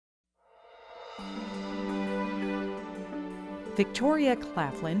Victoria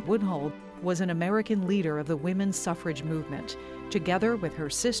Claflin Woodhull was an American leader of the women's suffrage movement. Together with her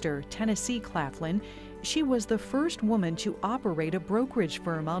sister, Tennessee Claflin, she was the first woman to operate a brokerage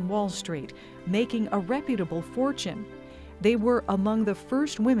firm on Wall Street, making a reputable fortune. They were among the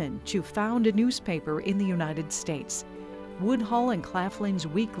first women to found a newspaper in the United States. Woodhull and Claflin's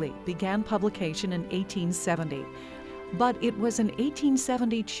Weekly began publication in 1870. But it was in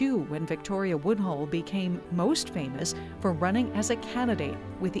 1872 when Victoria Woodhull became most famous for running as a candidate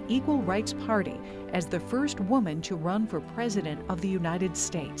with the Equal Rights Party as the first woman to run for President of the United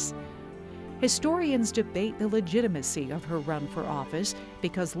States. Historians debate the legitimacy of her run for office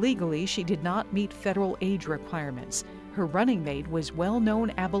because legally she did not meet federal age requirements. Her running mate was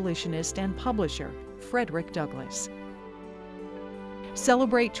well-known abolitionist and publisher Frederick Douglas.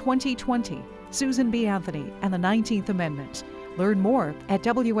 Celebrate 2020, Susan B. Anthony and the 19th Amendment. Learn more at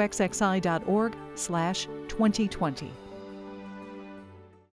wxxi.org/2020.